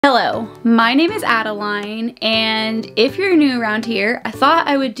Hello, my name is Adaline, and if you're new around here, I thought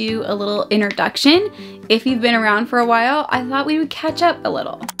I would do a little introduction. If you've been around for a while, I thought we would catch up a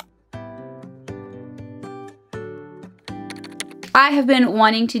little. I have been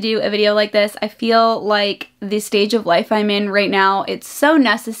wanting to do a video like this. I feel like the stage of life I'm in right now, it's so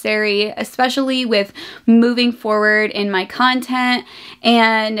necessary, especially with moving forward in my content,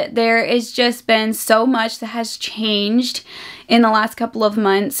 and there has just been so much that has changed in the last couple of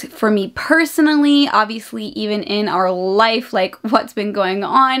months for me personally, obviously even in our life, like what's been going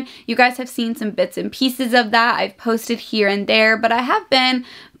on. You guys have seen some bits and pieces of that. I've posted here and there, but I have been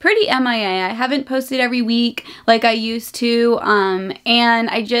pretty MIA. I haven't posted every week like I used to, and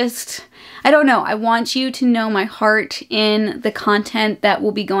I don't know. I want you to know my heart in the content that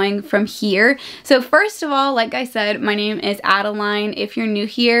will be going from here. So first of all, like I said, my name is Adaline if you're new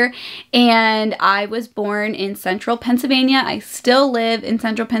here, and I was born in central Pennsylvania. I still live in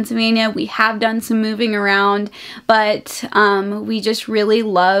central Pennsylvania. We have done some moving around, but we just really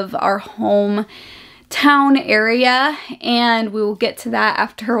love our home town area, and we will get to that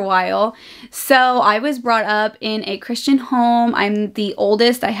after a while. So I was brought up in a Christian home. I'm the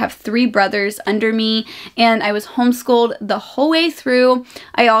oldest. I have 3 brothers under me, and I was homeschooled the whole way through.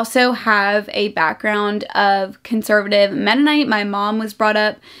 I also have a background of conservative Mennonite. My mom was brought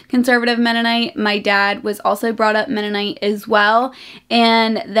up conservative Mennonite. My dad was also brought up Mennonite as well.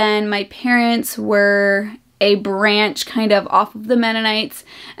 And then my parents were a branch kind of off of the Mennonites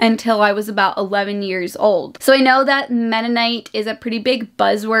until I was about 11 years old. So I know that Mennonite is a pretty big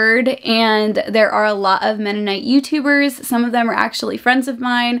buzzword, and there are a lot of Mennonite YouTubers. Some of them are actually friends of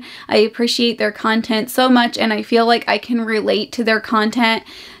mine. I appreciate their content so much, and I feel like I can relate to their content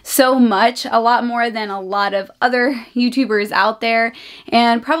so much, a lot more than a lot of other YouTubers out there,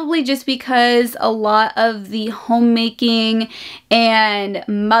 and probably just because a lot of the homemaking and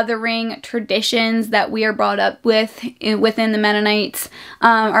mothering traditions that we are brought up with within the Mennonites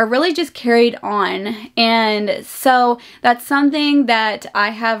are really just carried on. And so that's something that I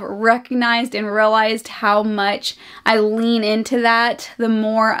have recognized and realized how much I lean into that. The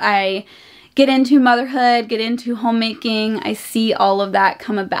more I get into motherhood, get into homemaking, I see all of that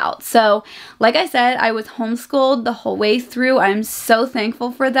come about. So like I said, I was homeschooled the whole way through. I'm so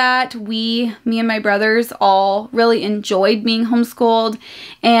thankful for that. Me and my brothers all really enjoyed being homeschooled,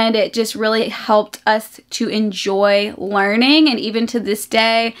 and it just really helped us to enjoy learning. And even to this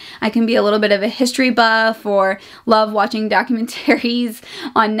day, I can be a little bit of a history buff or love watching documentaries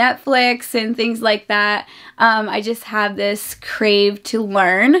on Netflix and things like that. I just have this crave to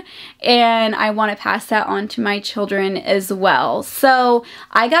learn, and I want to pass that on to my children as well. So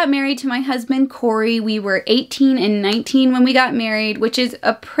I got married to my husband, Corey. We were 18 and 19 when we got married, which is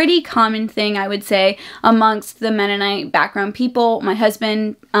a pretty common thing, I would say, amongst the Mennonite background people. My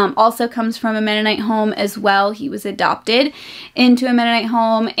husband also comes from a Mennonite home as well. He was adopted into a Mennonite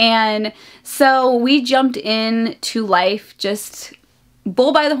home, and so we jumped into life just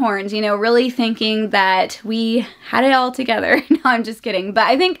bull by the horns, you know, really thinking that we had it all together. No, I'm just kidding. But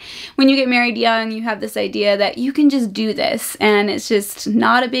I think when you get married young, you have this idea that you can just do this, and it's just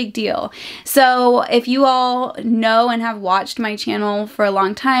not a big deal. So if you all know and have watched my channel for a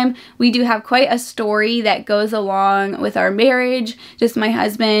long time, we do have quite a story that goes along with our marriage. Just my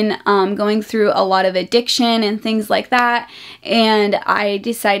husband going through a lot of addiction and things like that. And I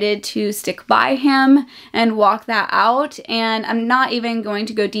decided to stick by him and walk that out. And I'm not even going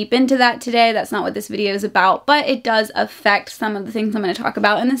to go deep into that today. That's not what this video is about, but it does affect some of the things I'm going to talk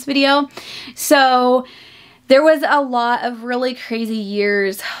about in this video. So there was a lot of really crazy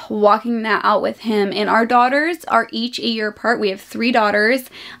years walking that out with him, and our daughters are each a year apart. We have 3 daughters,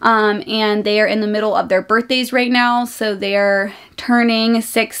 and they are in the middle of their birthdays right now, so they're turning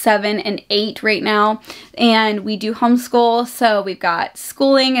 6, 7, and 8 right now, and we do homeschool, so we've got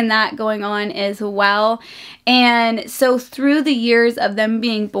schooling and that going on as well. And so through the years of them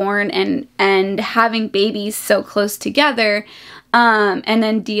being born and having babies so close together, and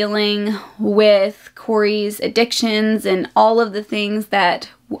then dealing with Corey's addictions and all of the things that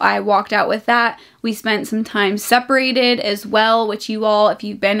I walked out with that. We spent some time separated as well, which you all, if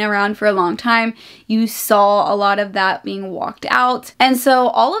you've been around for a long time, you saw a lot of that being walked out. And so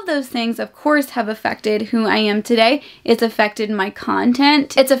all of those things, of course, have affected who I am today. It's affected my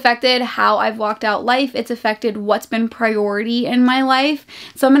content. It's affected how I've walked out life. It's affected what's been priority in my life.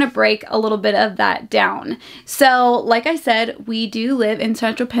 So I'm going to break a little bit of that down. So like I said, we do live in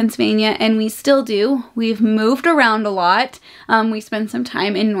central Pennsylvania, and we still do. We've moved around a lot. We spent some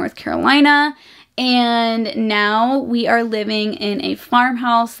time in North Carolina, and now we are living in a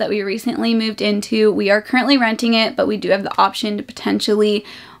farmhouse that we recently moved into. We are currently renting it, but we do have the option to potentially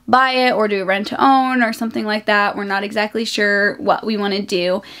buy it or do a rent to own or something like that. We're not exactly sure what we want to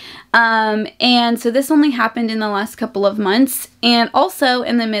do. And so this only happened in the last couple of months. And also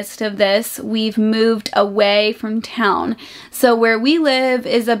in the midst of this, we've moved away from town. So where we live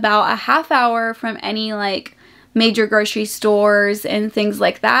is about a half hour from any like major grocery stores and things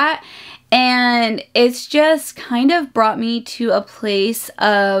like that. And it's just kind of brought me to a place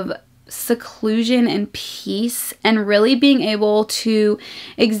of seclusion and peace, and really being able to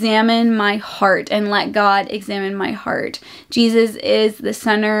examine my heart and let God examine my heart. Jesus is the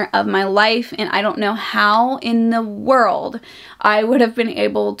center of my life, and I don't know how in the world I would have been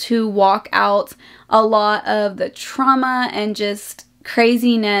able to walk out a lot of the trauma and just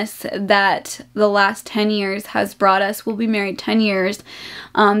craziness that the last 10 years has brought us. We'll be married 10 years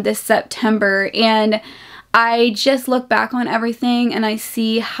this September, and I just look back on everything and I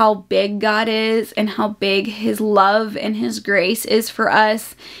see how big God is and how big His love and His grace is for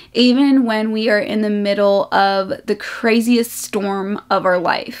us, even when we are in the middle of the craziest storm of our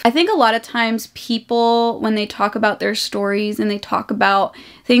life. I think a lot of times people, when they talk about their stories and they talk about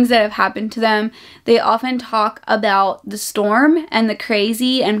things that have happened to them, they often talk about the storm and the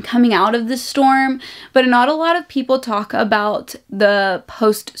crazy and coming out of the storm, but not a lot of people talk about the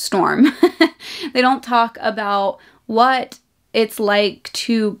post-storm. They don't talk about what it's like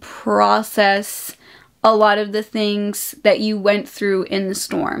to process a lot of the things that you went through in the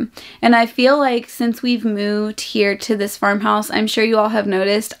storm. And I feel like since we've moved here to this farmhouse, I'm sure you all have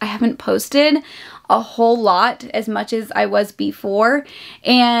noticed I haven't posted a whole lot as much as I was before,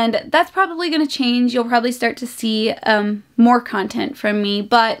 and that's probably going to change. You'll probably start to see more content from me,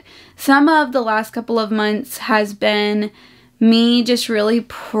 but some of the last couple of months has been me just really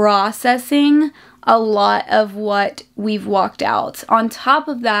processing a lot of what we've walked out. On top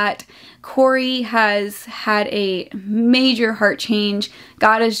of that, Corey has had a major heart change.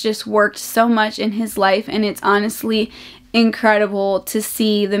 God has just worked so much in his life, and it's honestly incredible to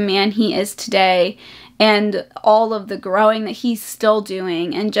see the man he is today and all of the growing that he's still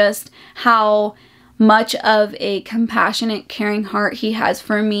doing, and just how much of a compassionate, caring heart he has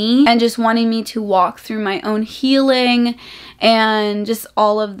for me, and just wanting me to walk through my own healing and just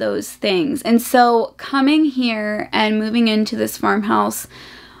all of those things. And so coming here and moving into this farmhouse,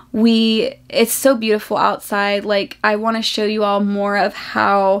 it's so beautiful outside. Like, I want to show you all more of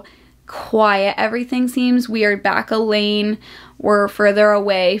how quiet everything seems. We are back a lane. We're further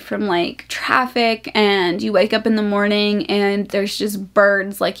away from like traffic, and you wake up in the morning and there's just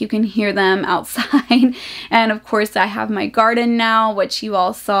birds, like you can hear them outside. And of course I have my garden now, which you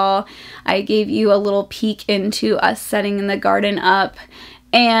all saw. I gave you a little peek into us setting the garden up,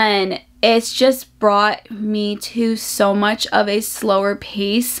 and it's just brought me to so much of a slower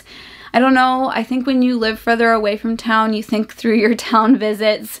pace. I don't know, I think when you live further away from town, you think through your town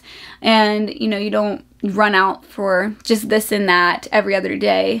visits, and you don't run out for just this and that every other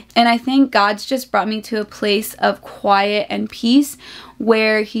day. And I think God's just brought me to a place of quiet and peace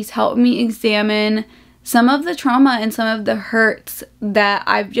where He's helped me examine some of the trauma and some of the hurts that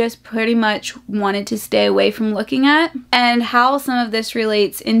I've just pretty much wanted to stay away from looking at. And how some of this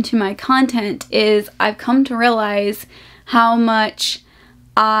relates into my content is I've come to realize how much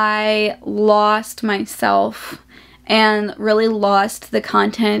I lost myself and really lost the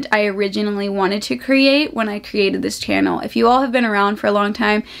content I originally wanted to create when I created this channel. If you all have been around for a long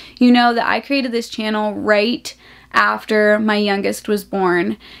time, you know that I created this channel right after my youngest was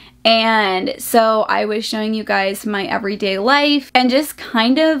born. And so I was showing you guys my everyday life and just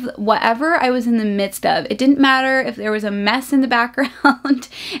kind of whatever I was in the midst of. It didn't matter if there was a mess in the background.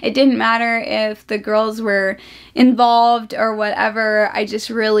 It didn't matter if the girls were involved or whatever. I just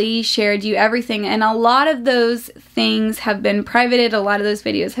really shared you everything. And a lot of those things have been privated. A lot of those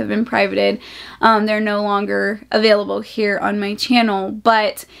videos have been privated. They're no longer available here on my channel,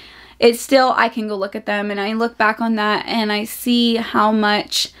 but it's still, I can go look at them, and I look back on that and I see how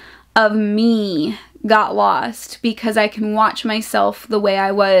much of me got lost because I can watch myself the way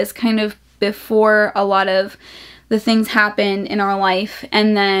I was kind of before a lot of the things happened in our life,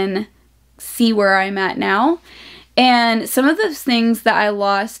 and then see where I'm at now. And some of those things that I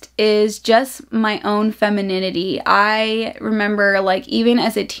lost is just my own femininity. I remember, like, even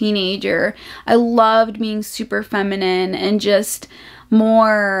as a teenager, I loved being super feminine and just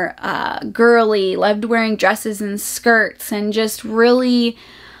more girly, loved wearing dresses and skirts, and just really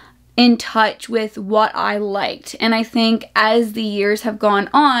in touch with what I liked. And I think as the years have gone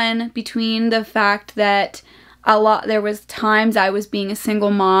on, between the fact that there was times I was being a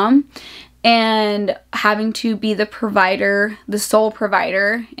single mom and having to be the provider, the sole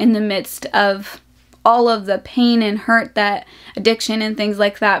provider in the midst of all of the pain and hurt that addiction and things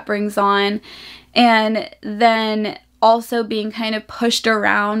like that brings on. And then also being kind of pushed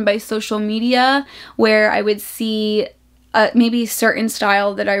around by social media, where I would see maybe a certain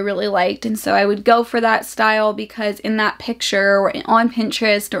style that I really liked, and so I would go for that style because in that picture or on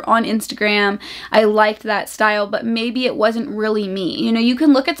Pinterest or on Instagram I liked that style, but maybe it wasn't really me. You know, you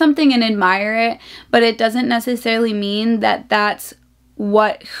can look at something and admire it, but it doesn't necessarily mean that that's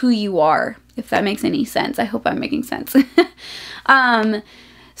who you are, if that makes any sense. I hope I'm making sense.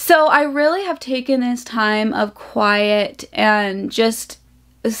 So I really have taken this time of quiet and just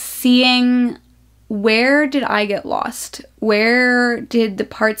seeing, where did I get lost? Where did the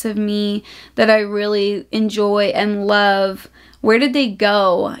parts of me that I really enjoy and love, where did they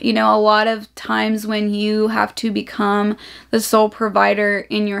go? You know, a lot of times when you have to become the sole provider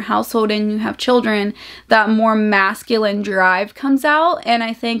in your household and you have children, that more masculine drive comes out, and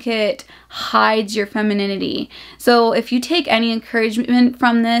I think it hides your femininity. So if you take any encouragement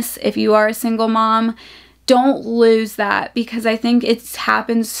from this, if you are a single mom, don't lose that, because I think it's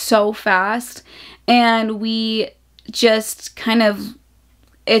happened so fast. And we just kind of,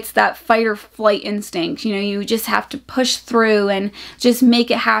 it's that fight or flight instinct. You know, you just have to push through and just make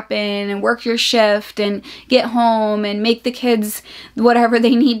it happen and work your shift and get home and make the kids whatever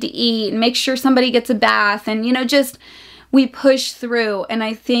they need to eat and make sure somebody gets a bath. And, you know, just we push through. And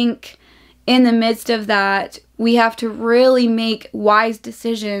I think in the midst of that, we have to really make wise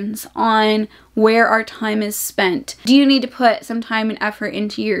decisions on where our time is spent. Do you need to put some time and effort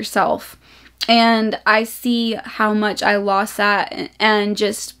into yourself? And I see how much I lost that and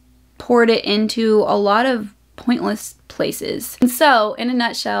just poured it into a lot of pointless places. And so, in a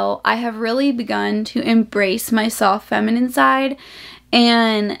nutshell, I have really begun to embrace my soft feminine side,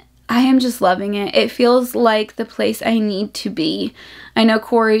 and I am just loving it. It feels like the place I need to be. I know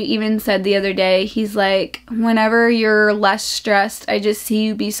Corey even said the other day, he's like, whenever you're less stressed, I just see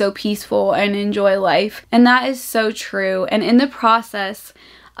you be so peaceful and enjoy life. And that is so true. And in the process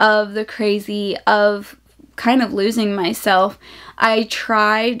of the crazy of kind of losing myself, I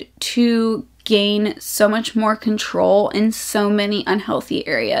tried to gain so much more control in so many unhealthy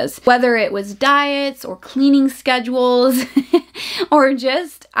areas, whether it was diets or cleaning schedules or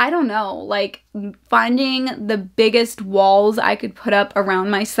just, I don't know, like finding the biggest walls I could put up around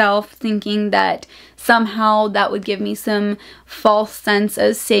myself, thinking that somehow that would give me some false sense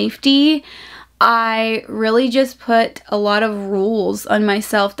of safety. I really just put a lot of rules on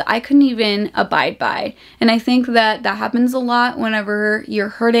myself that I couldn't even abide by. And I think that that happens a lot whenever you're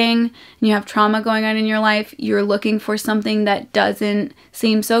hurting and you have trauma going on in your life. You're looking for something that doesn't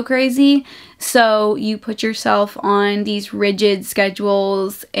seem so crazy. So you put yourself on these rigid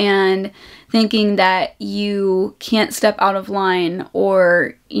schedules and thinking that you can't step out of line,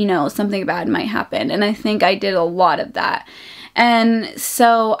 or, you know, something bad might happen. And I think I did a lot of that. And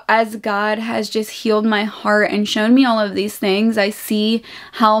so as God has just healed my heart and shown me all of these things, I see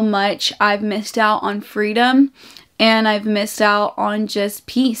how much I've missed out on freedom, and I've missed out on just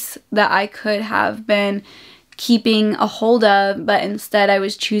peace that I could have been keeping a hold of, but instead I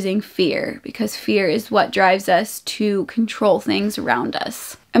was choosing fear, because fear is what drives us to control things around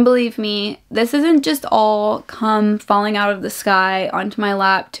us. And believe me, this isn't just all come falling out of the sky onto my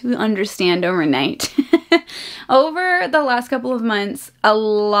lap to understand overnight. Over the last couple of months, a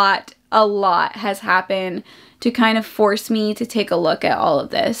lot has happened to kind of force me to take a look at all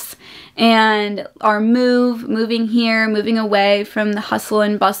of this. And our moving here, moving away from the hustle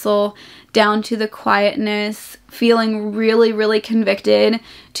and bustle down to the quietness, feeling really convicted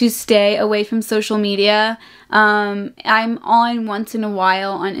to stay away from social media. I'm on once in a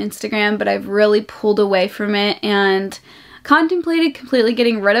while on Instagram, but I've really pulled away from it and contemplated completely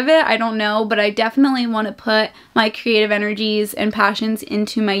getting rid of it. I don't know, but I definitely want to put my creative energies and passions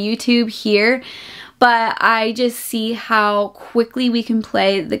into my YouTube here. But I just see how quickly we can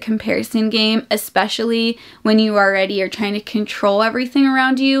play the comparison game, especially when you already are trying to control everything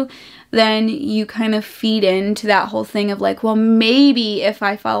around you. Then you kind of feed into that whole thing of like, well, maybe if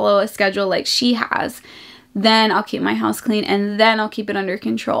I follow a schedule like she has, then I'll keep my house clean and then I'll keep it under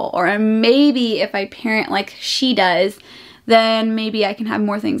control. Or maybe if I parent like she does, then maybe I can have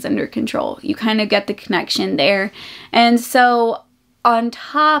more things under control. You kind of get the connection there. And so on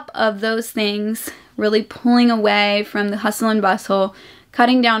top of those things, really pulling away from the hustle and bustle,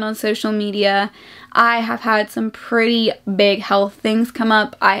 cutting down on social media, I have had some pretty big health things come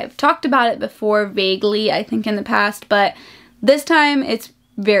up. I have talked about it before vaguely, I think in the past, but this time it's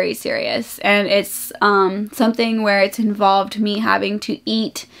very serious, and it's something where it's involved me having to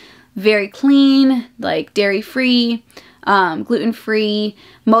eat very clean, like dairy free, gluten-free,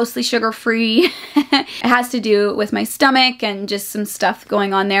 mostly sugar-free. It has to do with my stomach and just some stuff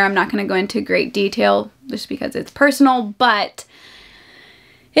going on there. I'm not going to go into great detail just because it's personal, but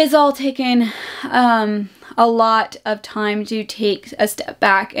it's all taken a lot of time to take a step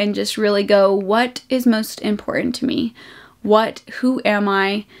back and just really go, what is most important to me? Who am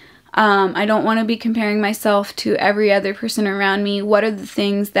I? I don't want to be comparing myself to every other person around me. What are the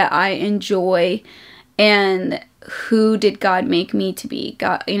things that I enjoy, and who did God make me to be?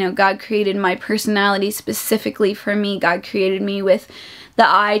 God, God created my personality specifically for me. God created me with the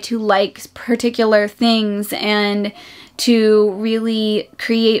eye to like particular things and to really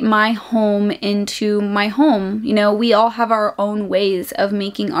create my home into my home. We all have our own ways of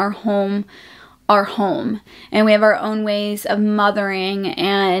making our home, and we have our own ways of mothering,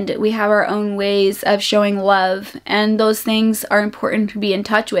 and we have our own ways of showing love, and those things are important to be in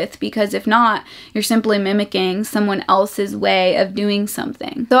touch with, because if not, you're simply mimicking someone else's way of doing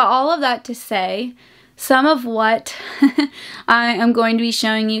something. So all of that to say, some of what I am going to be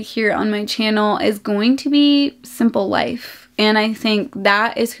showing you here on my channel is going to be simple life. And I think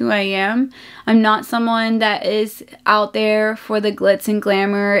that is who I am. I'm not someone that is out there for the glitz and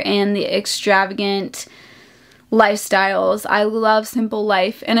glamour and the extravagant lifestyles. I love simple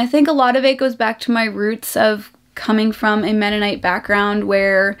life. And I think a lot of it goes back to my roots of coming from a Mennonite background,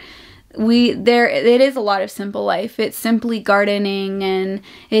 where it is a lot of simple life. It's simply gardening, and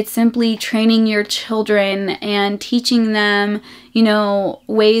it's simply training your children and teaching them,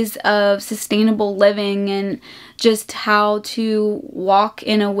 ways of sustainable living, and just how to walk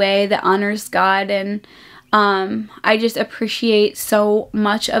in a way that honors God. And I just appreciate so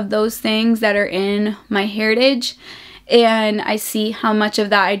much of those things that are in my heritage. And I see how much of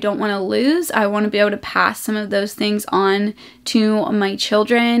that I don't want to lose. I want to be able to pass some of those things on to my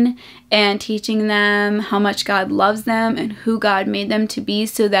children, and teaching them how much God loves them and who God made them to be,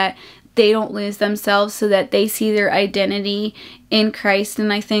 so that they don't lose themselves, so that they see their identity in Christ.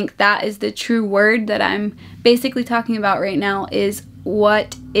 And I think that is the true word that I'm basically talking about right now, is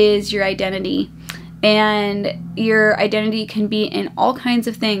what is your identity? And your identity can be in all kinds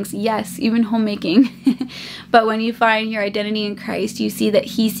of things. Yes, even homemaking. But when you find your identity in Christ, you see that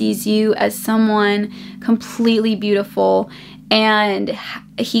He sees you as someone completely beautiful, and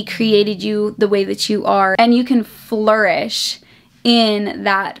He created you the way that you are, and you can flourish in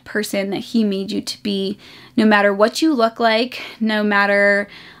that person that He made you to be, no matter what you look like, no matter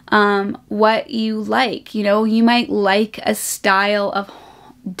what you like. You might like a style of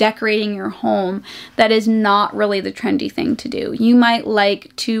decorating your home that is not really the trendy thing to do. You might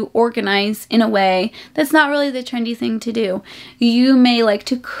like to organize in a way that's not really the trendy thing to do. You may like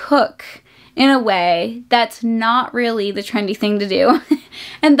to cook in a way that's not really the trendy thing to do.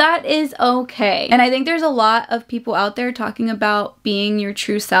 And that is okay. And I think there's a lot of people out there talking about being your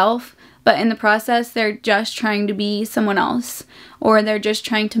true self, but in the process they're just trying to be someone else, or they're just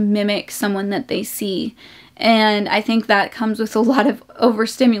trying to mimic someone that they see. And I think that comes with a lot of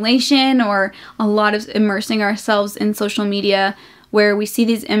overstimulation, or a lot of immersing ourselves in social media, where we see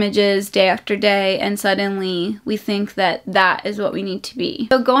these images day after day, and suddenly we think that that is what we need to be.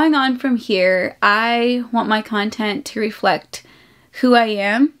 So going on from here, I want my content to reflect who I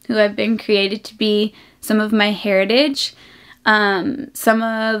am, who I've been created to be, some of my heritage, some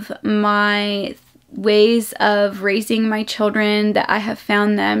of my ways of raising my children that I have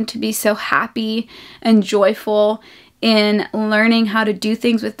found them to be so happy and joyful in learning how to do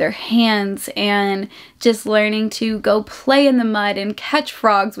things with their hands, and just learning to go play in the mud and catch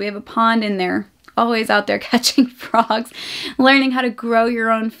frogs. We have a pond in there, always out there catching frogs. Learning how to grow your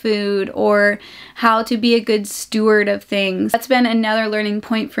own food, or how to be a good steward of things. That's been another learning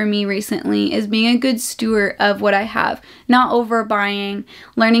point for me recently, is being a good steward of what I have. Not overbuying,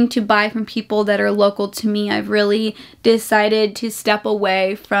 learning to buy from people that are local to me. I've really decided to step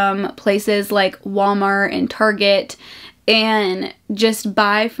away from places like Walmart and Target, and just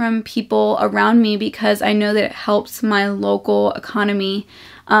buy from people around me, because I know that it helps my local economy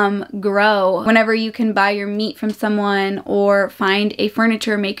grow. Whenever you can buy your meat from someone, or find a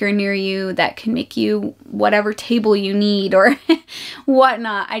furniture maker near you that can make you whatever table you need, or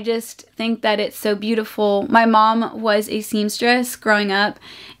whatnot. I just think that it's so beautiful. My mom was a seamstress growing up,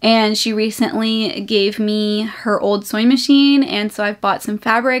 and she recently gave me her old sewing machine, and so I've bought some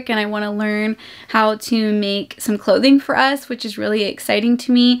fabric, and I want to learn how to make some clothing for us, which is really exciting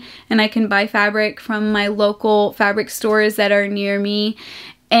to me. And I can buy fabric from my local fabric stores that are near me.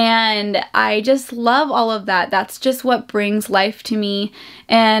 And I just love all of that. That's just what brings life to me.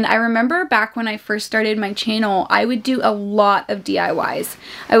 And I remember back when I first started my channel, I would do a lot of DIYs.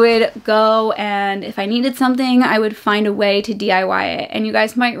 I would go, and if I needed something, I would find a way to DIY it. And you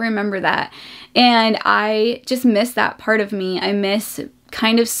guys might remember that. And I just miss that part of me. I miss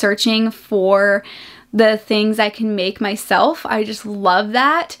kind of searching for the things I can make myself. I just love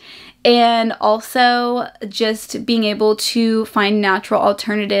that. And also just being able to find natural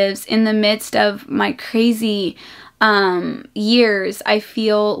alternatives in the midst of my crazy years. I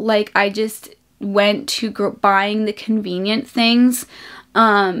feel like I just went to buying the convenient things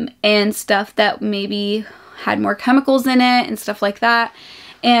and stuff that maybe had more chemicals in it and stuff like that.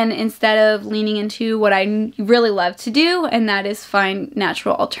 And instead of leaning into what I really love to do, and that is find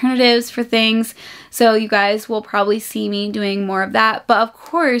natural alternatives for things. So you guys will probably see me doing more of that. But of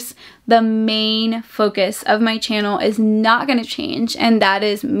course, the main focus of my channel is not going to change, and that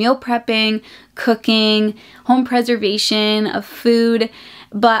is meal prepping, cooking, home preservation of food.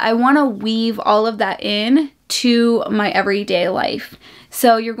 But I want to weave all of that in to my everyday life.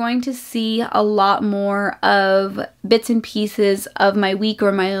 So you're going to see a lot more of bits and pieces of my week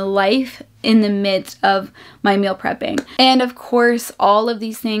or my life in the midst of my meal prepping. And of course, all of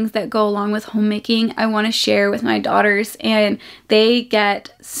these things that go along with homemaking, I want to share with my daughters, and they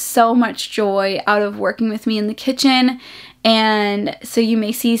get so much joy out of working with me in the kitchen. And so you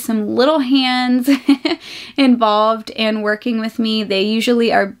may see some little hands involved in working with me. They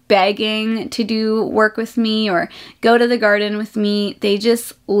usually are begging to do work with me or go to the garden with me. They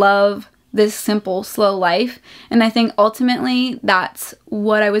just love this simple, slow life. And I think ultimately that's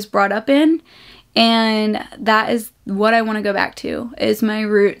what I was brought up in. And that is what I want to go back to, is my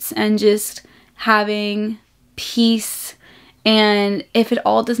roots and just having peace. And if it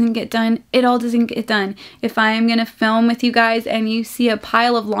all doesn't get done, it all doesn't get done. If I am going to film with you guys and you see a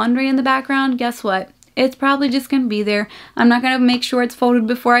pile of laundry in the background, guess what? It's probably just going to be there. I'm not going to make sure it's folded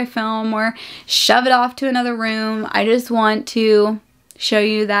before I film or shove it off to another room. I just want to show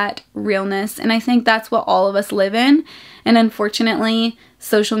you that realness. And I think that's what all of us live in. And unfortunately,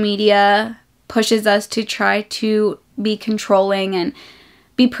 social media pushes us to try to be controlling and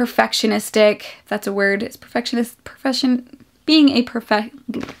be perfectionistic. If that's a word. It's perfectionist. Being a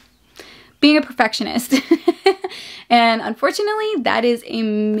perfectionist. And unfortunately, that is a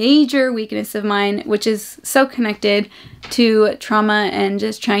major weakness of mine, which is so connected to trauma and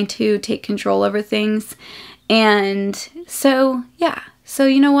just trying to take control over things. And so, yeah. So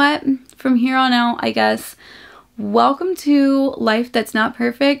you know what? From here on out, I guess, welcome to life that's not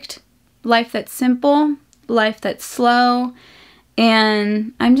perfect, life that's simple, life that's slow.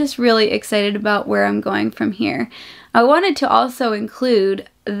 And I'm just really excited about where I'm going from here. I wanted to also include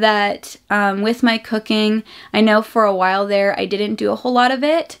that with my cooking, I know for a while there I didn't do a whole lot of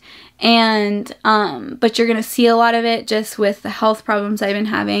it, and but you're gonna see a lot of it just with the health problems I've been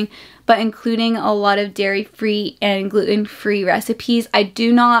having, but including a lot of dairy-free and gluten-free recipes. I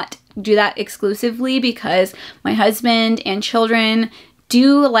do not do that exclusively because my husband and children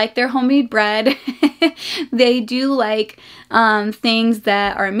do like their homemade bread. They do like things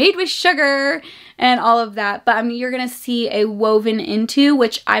that are made with sugar and all of that. But I mean, you're going to see a woven into,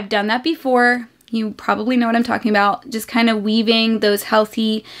 which I've done that before. You probably know what I'm talking about. Just kind of weaving those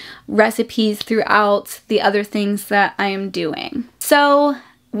healthy recipes throughout the other things that I am doing. So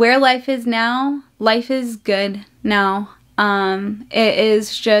where life is now, life is good now. It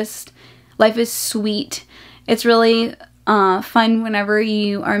is just, life is sweet. It's really fun whenever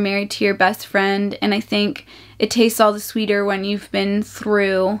you are married to your best friend, and I think it tastes all the sweeter when you've been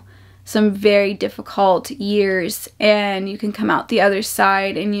through some very difficult years and you can come out the other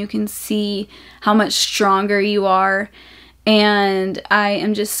side and you can see how much stronger you are. And I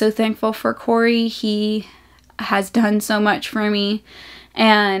am just so thankful for Corey. He has done so much for me,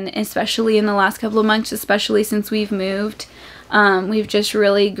 and especially in the last couple of months, especially since we've moved, we've just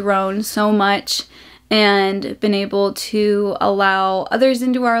really grown so much and been able to allow others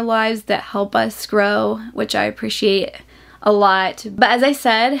into our lives that help us grow, which I appreciate a lot. But as I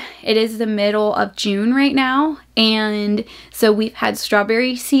said, it is the middle of June right now, and so we've had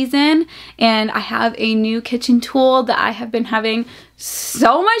strawberry season, and I have a new kitchen tool that I have been having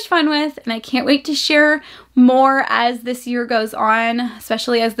so much fun with, and I can't wait to share more as this year goes on,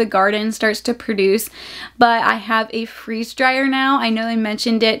 especially as the garden starts to produce. But I have a freeze dryer now. I know I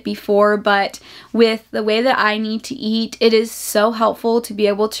mentioned it before, but with the way that I need to eat, it is so helpful to be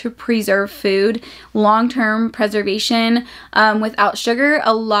able to preserve food, long-term preservation without sugar.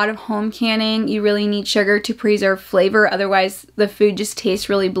 A lot of home canning, you really need sugar to preserve or flavor. Otherwise, the food just tastes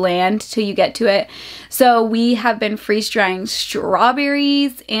really bland till you get to it. So we have been freeze drying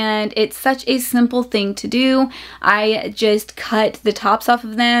strawberries, and it's such a simple thing to do. I just cut the tops off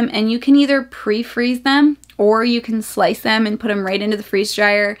of them, and you can either pre-freeze them or you can slice them and put them right into the freeze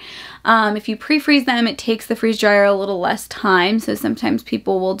dryer. If you pre-freeze them, it takes the freeze dryer a little less time, so sometimes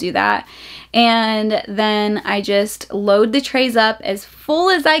people will do that. And then I just load the trays up as full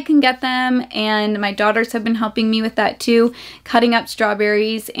as I can get them, and my daughters have been helping me with that too, cutting up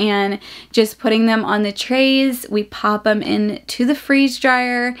strawberries and just putting them on the trays. We pop them into the freeze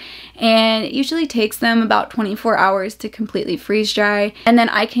dryer, and it usually takes them about 24 hours to completely freeze dry, and then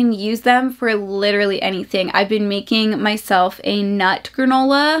I can use them for literally anything. I've been making myself a nut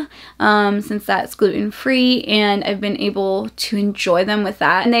granola since that's gluten-free, and I've been able to enjoy them with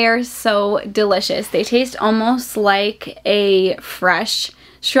that, and they are so delicious. They taste almost like a fresh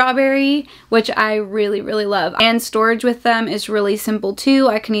strawberry, which I really, really love. And storage with them is really simple too.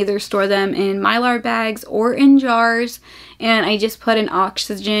 I can either store them in Mylar bags or in jars, and I just put an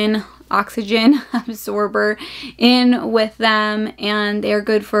oxygen absorber in with them, and they're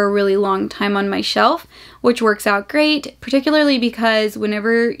good for a really long time on my shelf, which works out great, particularly because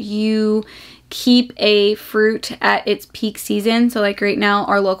whenever you keep a fruit at its peak season, so like right now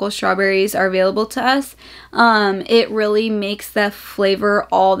our local strawberries are available to us, it really makes the flavor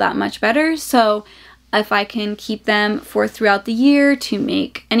all that much better. So if I can keep them for throughout the year to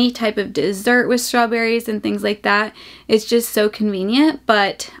make any type of dessert with strawberries and things like that, it's just so convenient,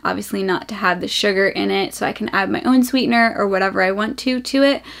 but obviously not to have the sugar in it, so I can add my own sweetener or whatever I want to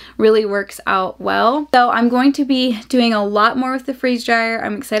it. Really works out well. So I'm going to be doing a lot more with the freeze dryer.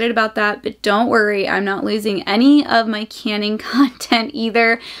 I'm excited about that, but don't worry, I'm not losing any of my canning content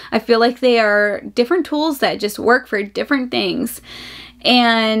either. I feel like they are different tools that just work for different things.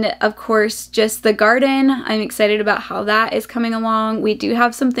 And of course, just the garden, I'm excited about how that is coming along. We do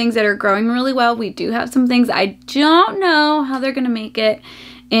have some things that are growing really well. We do have some things I don't know how they're gonna make it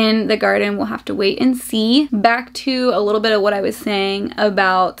in the garden. We'll have to wait and see. Back to a little bit of what I was saying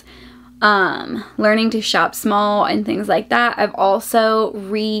about learning to shop small and things like that. I've also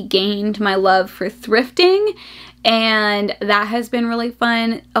regained my love for thrifting, and that has been really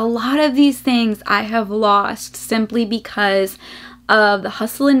fun. A lot of these things I have lost simply because of the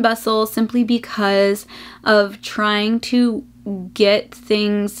hustle and bustle, simply because of trying to get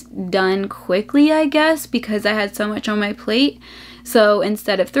things done quickly, I guess, because I had so much on my plate. So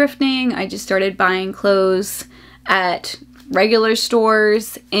instead of thrifting, I just started buying clothes at regular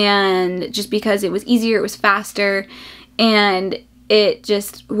stores, and just because it was easier, it was faster, and it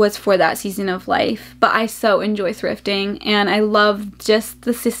just was for that season of life. But I so enjoy thrifting, and I love just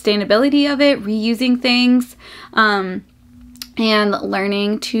the sustainability of it, reusing things, and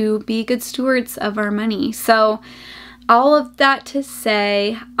learning to be good stewards of our money. So all of that to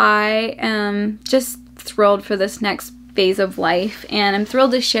say, I am just thrilled for this next phase of life, and I'm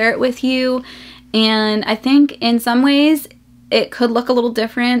thrilled to share it with you. And I think in some ways it could look a little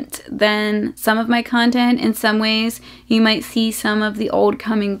different than some of my content. In some ways you might see some of the old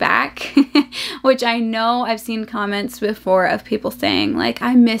coming back, which I know I've seen comments before of people saying like,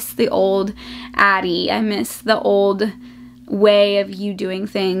 I miss the old Addie, I miss the old way of you doing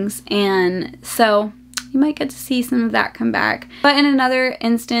things, and so you might get to see some of that come back. But in another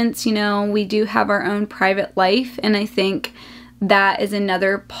instance, you know, we do have our own private life, and I think that is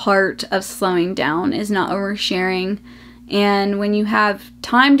another part of slowing down, is not oversharing. And when you have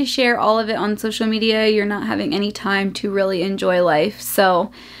time to share all of it on social media, you're not having any time to really enjoy life.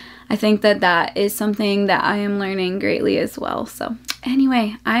 So I think that that is something that I am learning greatly as well. So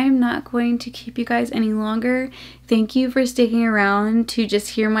anyway, I am not going to keep you guys any longer. Thank you for sticking around to just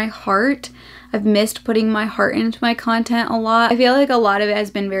hear my heart. I've missed putting my heart into my content a lot. I feel like a lot of it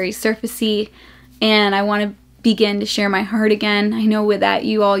has been very surfacey, and I want to begin to share my heart again. I know with that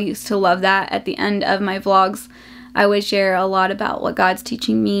you all used to love that. At the end of my vlogs, I would share a lot about what God's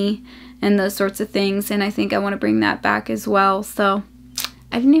teaching me and those sorts of things, and I think I want to bring that back as well. So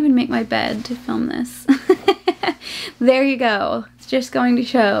I didn't even make my bed to film this. There you go. It's just going to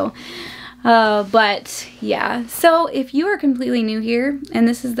show. But yeah, so if you are completely new here and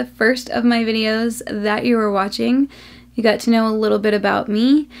this is the first of my videos that you are watching, you got to know a little bit about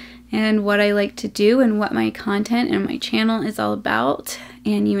me and what I like to do and what my content and my channel is all about,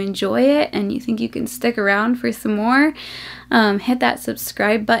 and you enjoy it and you think you can stick around for some more, hit that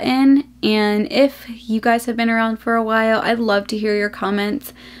subscribe button. And if you guys have been around for a while, I'd love to hear your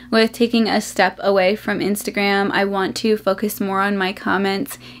comments. With taking a step away from Instagram, I want to focus more on my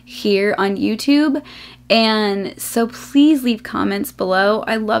comments here on YouTube. And so please leave comments below.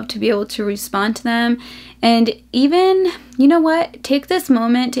 I love to be able to respond to them. And even, you know what, take this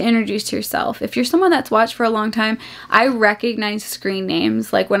moment to introduce yourself. If you're someone that's watched for a long time, I recognize screen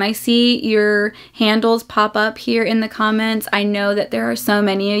names. Like when I see your handles pop up here in the comments, I know that there are so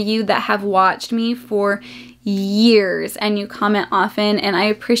many of you that have watched me for years and you comment often, and I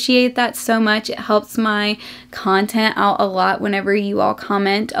appreciate that so much. It helps my content out a lot whenever you all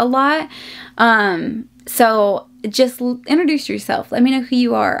comment a lot. So just introduce yourself. Let me know who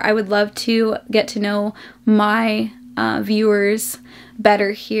you are. I would love to get to know my viewers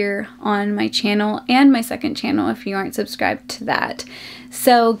better here on my channel and my second channel if you aren't subscribed to that.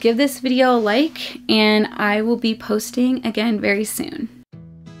 So give this video a like, and I will be posting again very soon.